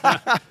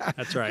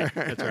 that's right.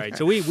 That's right.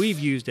 So we've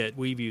used it.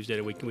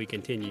 And we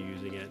continue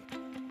using it.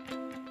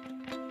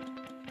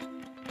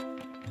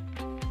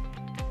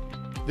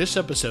 This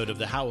episode of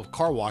The How of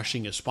Car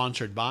Washing is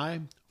sponsored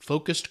by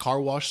Focused Car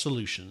Wash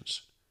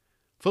Solutions.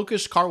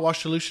 Focused Car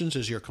Wash Solutions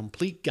is your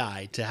complete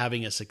guide to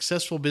having a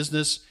successful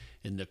business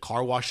in the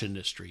car wash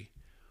industry.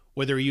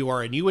 Whether you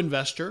are a new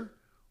investor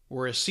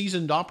or a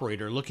seasoned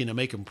operator looking to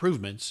make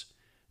improvements,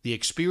 the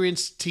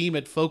experienced team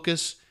at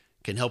Focus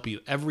can help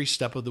you every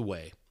step of the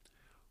way.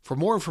 For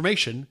more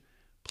information,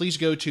 please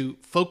go to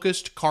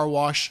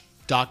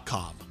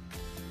focusedcarwash.com.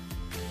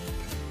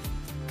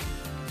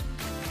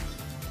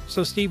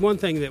 So, Steve, one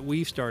thing that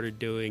we've started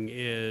doing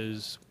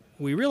is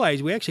we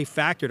realized we actually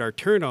factored our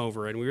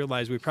turnover, and we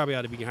realized we probably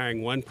ought to be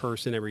hiring one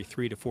person every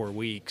 3 to 4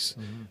 weeks.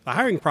 Mm-hmm. The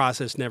hiring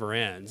process never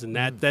ends, and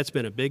that's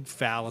been a big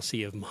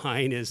fallacy of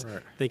mine, is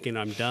thinking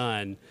I'm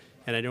done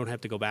and I don't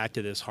have to go back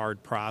to this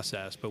hard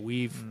process. But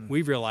we've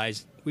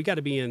realized we got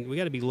to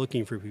be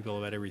looking for people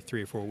about every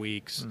 3 or 4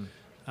 weeks.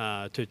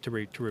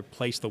 To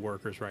replace the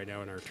workers right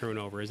now in our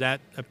turnover. Is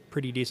that a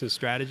pretty decent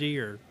strategy,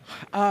 or?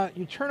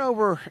 Your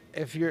turnover,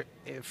 it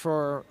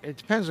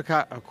depends,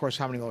 of course,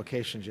 how many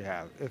locations you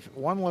have. If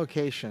one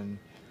location,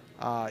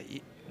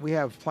 we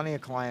have plenty of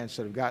clients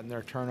that have gotten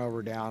their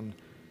turnover down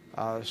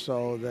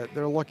so that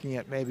they're looking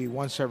at maybe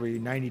once every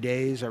 90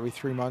 days, every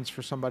 3 months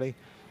for somebody.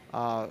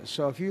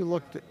 So if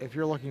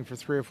you're looking for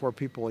 3 or 4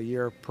 people a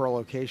year per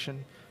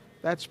location,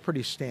 that's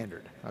pretty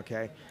standard,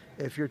 okay?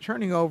 If you're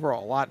turning over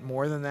a lot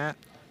more than that,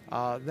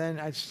 then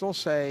I'd still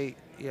say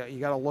you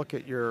got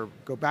to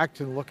go back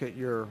to look at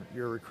your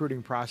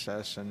recruiting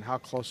process and how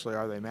closely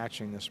are they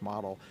matching this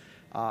model.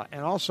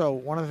 And also,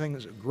 one of the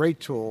things, a great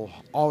tool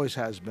always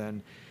has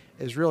been,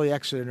 is really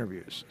exit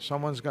interviews.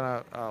 Someone's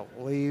going to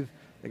leave,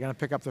 they're going to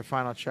pick up their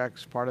final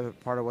checks. Part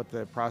of what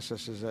the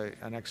process is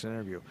an exit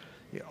interview.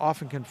 You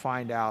often can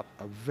find out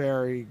a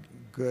very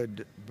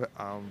good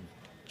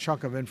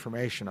chunk of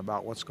information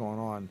about what's going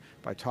on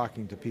by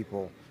talking to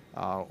people.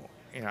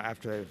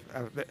 After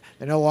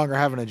they no longer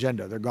have an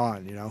agenda, they're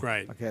gone.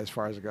 Right. Okay, as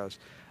far as it goes.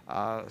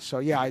 So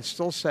yeah, I'd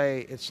still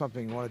say it's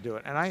something you want to do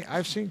it. And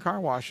I've seen car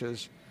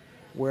washes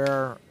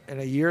where in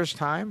a year's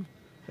time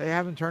they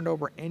haven't turned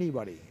over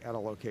anybody at a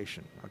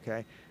location.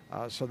 Okay,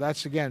 so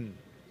that's, again,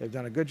 they've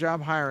done a good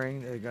job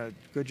hiring, they've got a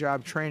good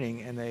job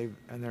training, and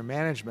their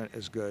management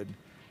is good.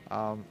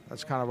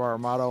 That's kind of our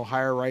motto: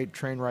 hire right,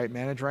 train right,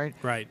 manage right.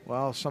 Right.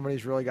 Well,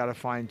 somebody's really got to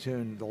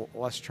fine-tune the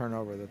less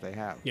turnover that they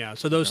have. Yeah,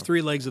 so those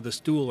 3 legs of the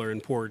stool are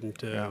important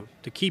to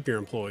keep your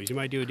employees. You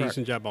might do a Correct.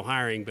 decent job of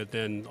hiring, but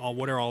then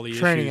what are all the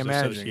Training issues and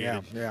managing,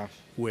 associated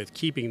with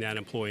keeping that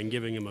employee and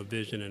giving them a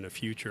vision and a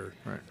future?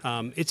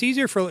 Right.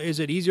 Is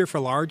it easier for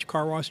large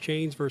car wash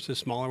chains versus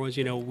smaller ones?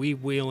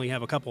 We only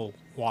have a couple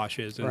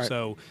washes, and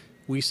so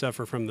we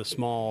suffer from the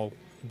small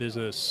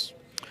business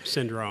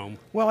syndrome?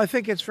 Well, I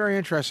think it's very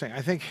interesting.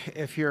 I think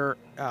if you're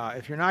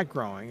not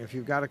growing, if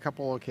you've got a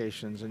couple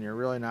locations and you're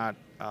really not,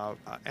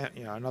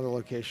 another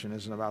location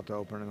isn't about to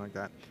open and like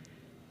that,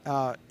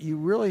 you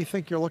really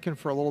think you're looking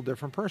for a little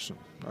different person.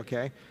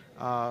 Okay,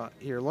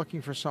 you're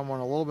looking for someone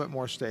a little bit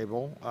more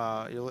stable.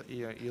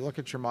 You look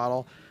at your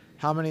model.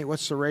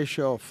 What's the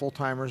ratio of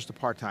full-timers to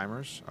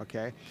part-timers?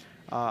 Okay.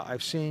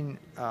 I've seen,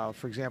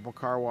 for example,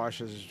 car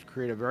washes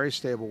create a very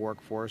stable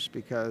workforce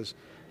because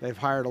they've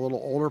hired a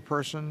little older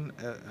person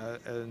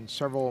and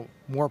several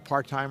more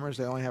part-timers.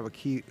 They only have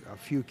a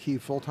few key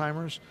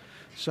full-timers.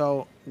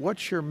 So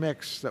what's your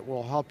mix that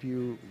will help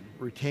you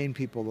retain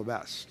people the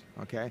best?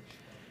 Okay.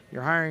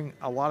 You're hiring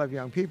a lot of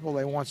young people.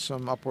 They want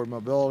some upward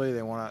mobility.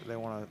 They want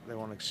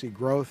to see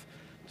growth.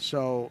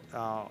 So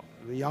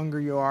the younger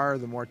you are,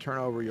 the more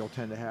turnover you'll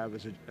tend to have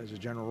as a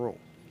general rule.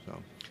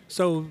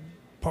 So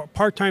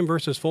part-time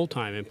versus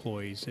full-time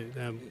employees.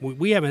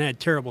 We haven't had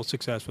terrible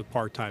success with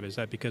part-time. Is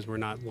that because we're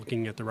not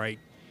looking at the right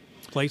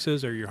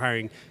places, or you're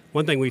hiring?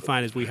 One thing we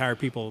find is we hire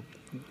people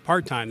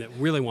part-time that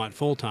really want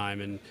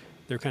full-time, and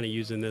they're kind of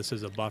using this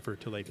as a buffer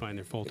till they find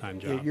their full-time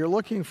job. You're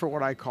looking for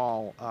what I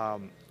call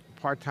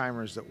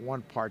part-timers that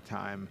want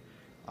part-time.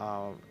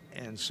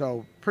 And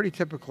so pretty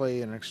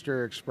typically in an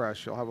exterior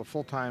express, you'll have a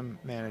full-time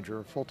manager,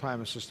 a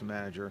full-time assistant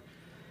manager,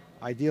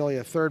 ideally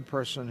a third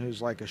person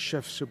who's like a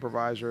shift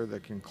supervisor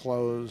that can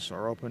close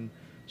or open.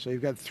 So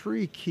you've got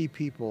 3 key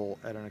people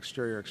at an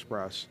exterior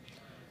express.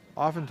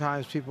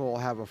 Oftentimes people will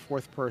have a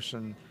fourth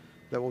person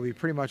that will be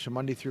pretty much a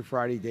Monday through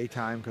Friday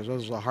daytime, because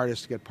those are the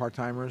hardest to get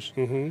part-timers.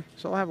 Mm-hmm.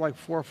 So they'll have like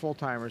 4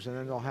 full-timers, and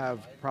then they'll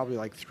have probably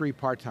like 3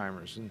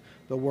 part-timers. And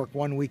they'll work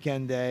one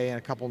weekend day and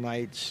a couple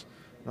nights.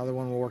 Another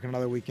one will work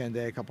another weekend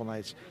day, a couple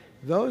nights.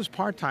 Those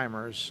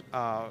part-timers,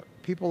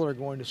 people that are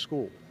going to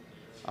school,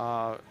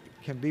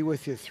 can be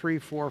with you 3,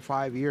 4,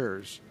 5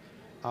 years,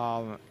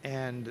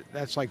 and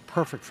that's like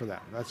perfect for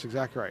them. That's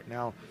exactly right.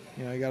 Now,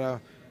 you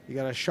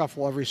gotta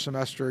shuffle every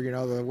semester,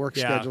 the work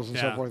schedules and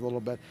so forth a little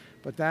bit.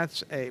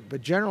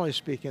 But generally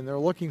speaking, they're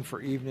looking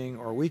for evening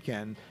or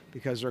weekend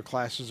because their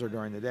classes are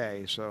during the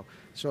day.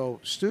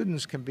 So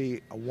students can be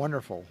a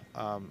wonderful.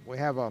 We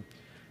have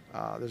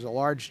there's a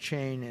large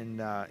chain in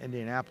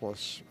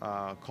Indianapolis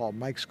called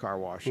Mike's Car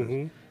Washes.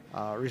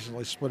 Mm-hmm.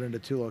 Recently split into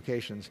 2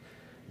 locations.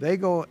 They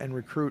go and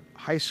recruit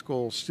high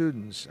school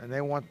students, and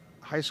they want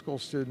high school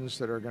students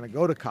that are going to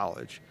go to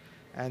college,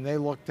 and they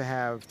look to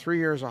have 3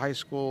 years of high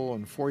school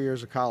and 4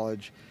 years of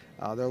college.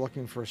 They're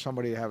looking for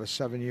somebody to have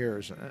 7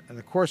 years. In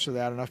the course of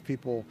that, enough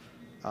people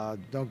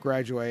don't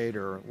graduate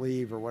or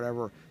leave or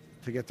whatever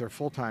to get their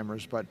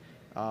full-timers, but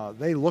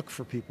they look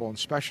for people and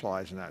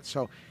specialize in that.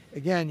 So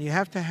again, you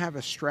have to have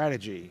a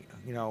strategy.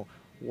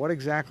 What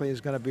exactly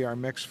is going to be our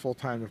mix,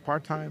 full-time to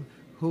part-time?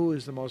 Who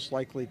is the most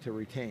likely to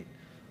retain?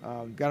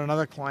 Got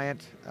another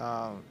client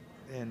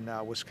in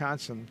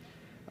Wisconsin.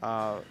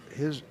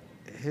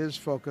 His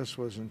focus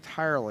was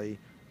entirely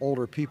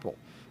older people.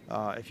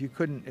 If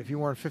you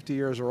weren't 50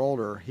 years or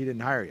older, he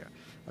didn't hire you.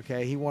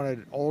 Okay, he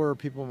wanted older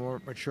people,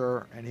 more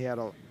mature, and he had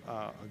a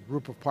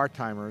group of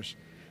part-timers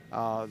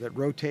that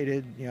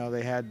rotated.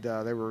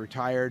 They were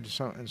retired.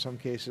 In some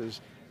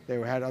cases, they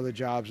had other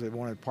jobs. They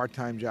wanted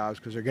part-time jobs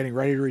because they're getting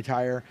ready to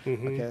retire.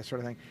 Mm-hmm. Okay, that sort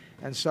of thing.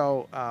 And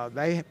so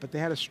they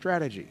had a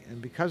strategy,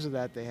 and because of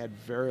that, they had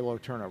very low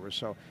turnover.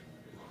 So,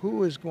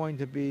 who is going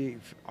to be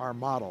our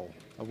model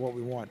of what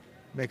we want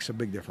makes a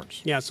big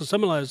difference. Yeah. So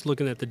someone is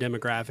looking at the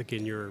demographic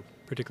in your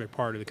particular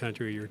part of the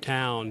country, or your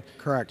town.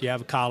 Correct. Do you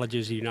have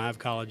colleges? Do you not have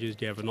colleges?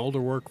 Do you have an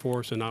older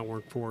workforce and not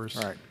workforce?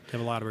 Right. Do you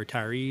have a lot of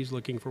retirees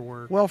looking for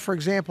work? Well, for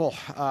example,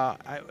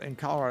 in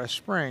Colorado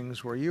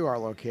Springs, where you are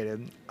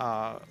located,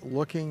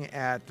 looking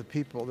at the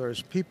people,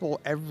 there's people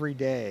every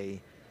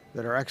day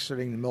that are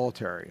exiting the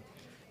military,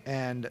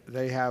 and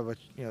they have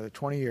they're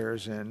 20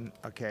 years in,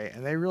 okay,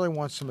 and they really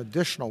want some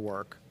additional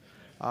work,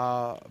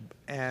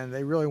 and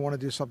they really want to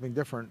do something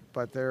different,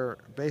 but they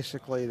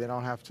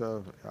don't have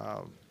to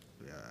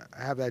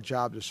have that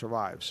job to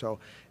survive. So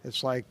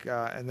it's like,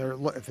 and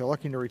if they're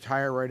looking to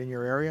retire right in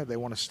your area, they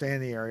want to stay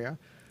in the area,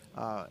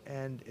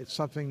 and it's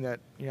something that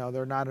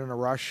they're not in a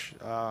rush.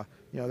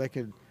 They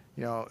could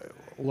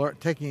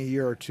taking a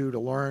year or 2 to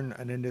learn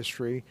an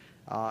industry,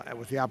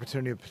 with the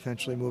opportunity of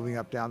potentially moving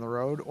up down the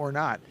road or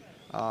not.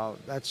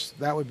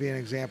 That would be an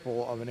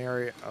example of an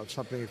area of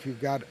something. If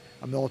you've got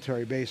a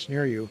military base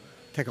near you,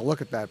 take a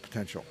look at that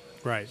potential.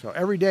 Right. So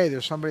every day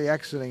there's somebody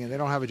exiting and they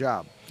don't have a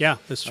job. Yeah,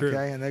 that's true.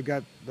 Okay, and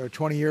they're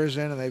 20 years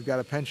in and they've got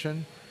a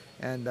pension,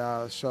 and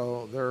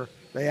so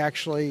they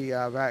actually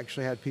have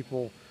had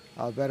people,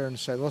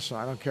 veterans, say, listen,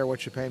 I don't care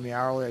what you pay me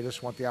hourly, I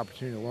just want the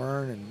opportunity to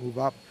learn and move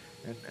up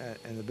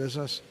in the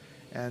business,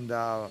 and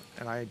I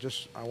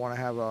want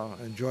to have an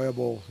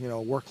enjoyable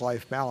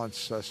work-life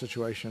balance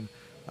situation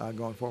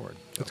going forward.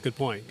 That's a good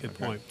point. Good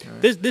point.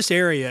 Right. This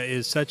area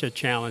is such a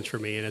challenge for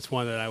me, and it's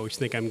one that I always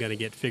think I'm going to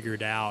get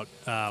figured out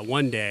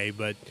one day.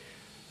 But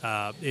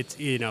it's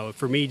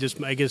for me,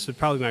 just I guess it's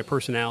probably my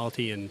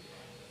personality and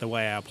the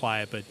way I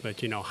apply it, but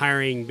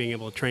hiring, being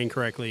able to train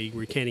correctly,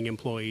 retaining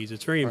employees,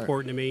 it's very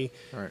important to me.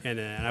 Right.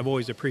 And I've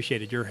always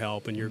appreciated your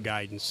help and your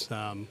guidance.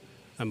 I'm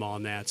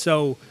on that.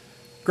 So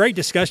great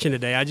discussion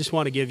today. I just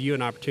want to give you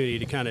an opportunity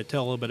to kind of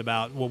tell a little bit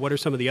about, well, what are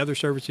some of the other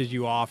services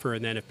you offer?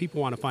 And then if people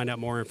want to find out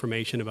more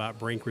information about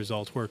Brink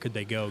Results, where could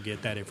they go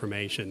get that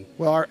information?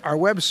 Well, our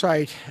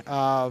website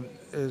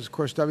is, of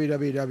course,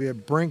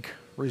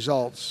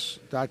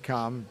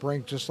 www.brinkresults.com.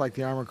 Brink, just like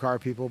the armored car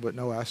people, but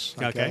no S.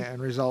 Okay.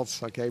 And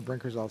results, okay,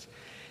 Brink Results.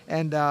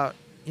 And,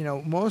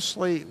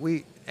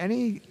 mostly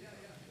any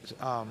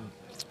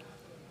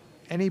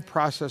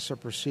process or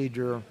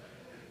procedure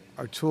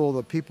or tool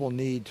that people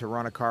need to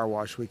run a car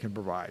wash, we can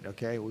provide,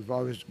 okay? We've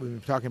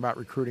been talking about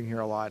recruiting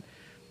here a lot,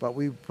 but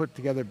we put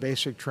together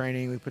basic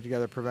training, we put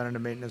together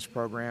preventative maintenance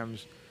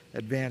programs,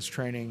 advanced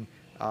training,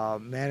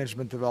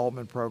 management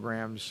development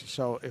programs.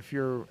 So if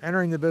you're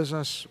entering the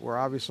business, we're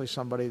obviously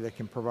somebody that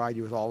can provide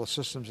you with all the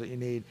systems that you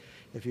need.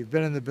 If you've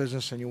been in the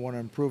business and you want to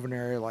improve an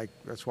area, like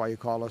that's why you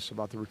called us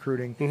about the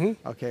recruiting,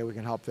 okay, we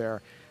can help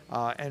there.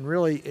 And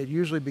really, it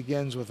usually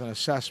begins with an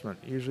assessment.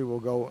 Usually we'll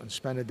go and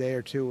spend a day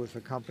or two with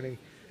the company,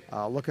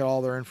 look at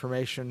all their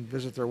information,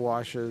 visit their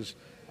washes,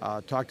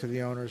 talk to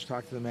the owners,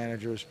 talk to the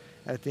managers.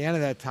 At the end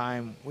of that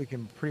time, we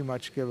can pretty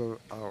much give a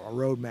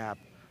roadmap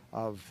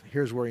of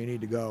here's where you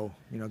need to go,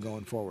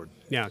 going forward.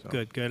 Yeah, so.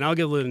 Good. And I'll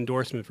give a little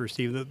endorsement for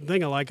Steve. The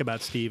thing I like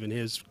about Steve and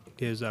his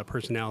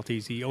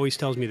personalities, he always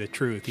tells me the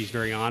truth. He's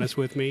very honest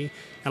with me.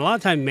 And a lot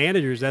of times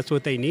managers, that's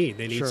what they need.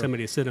 They need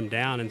somebody to sit them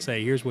down and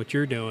say, here's what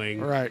you're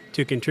doing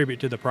to contribute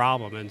to the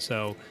problem. And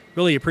so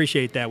really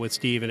appreciate that with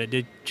Steve, and it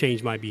did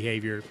change my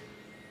behavior.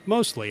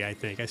 Mostly, I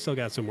think. I still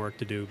got some work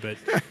to do, but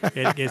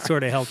it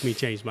sort of helped me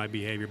change my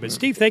behavior. But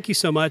Steve, thank you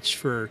so much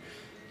for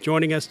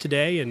joining us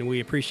today, and we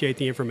appreciate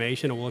the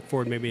information, and we'll look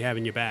forward to maybe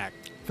having you back.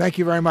 Thank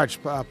you very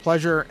much.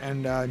 Pleasure,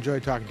 and enjoy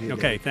talking to you.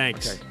 Okay, today.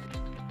 Thanks. Okay.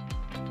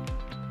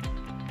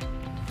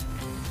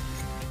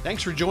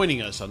 Thanks for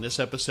joining us on this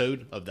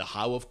episode of The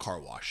How of Car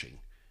Washing.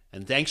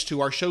 And thanks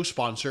to our show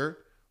sponsor,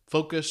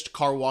 Focused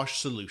Car Wash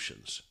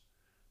Solutions.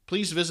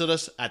 Please visit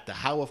us at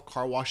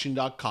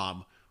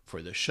thehowofcarwashing.com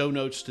for the show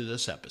notes to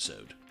this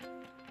episode.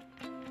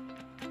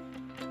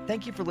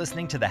 Thank you for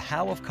listening to The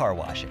How of Car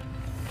Washing.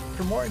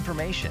 For more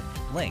information,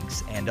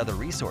 links, and other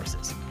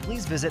resources,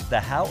 please visit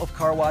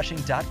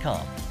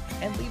thehowofcarwashing.com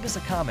and leave us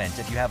a comment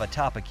if you have a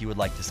topic you would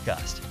like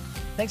discussed.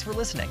 Thanks for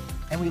listening,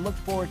 and we look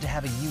forward to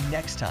having you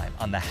next time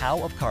on The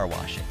How of Car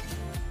Washing.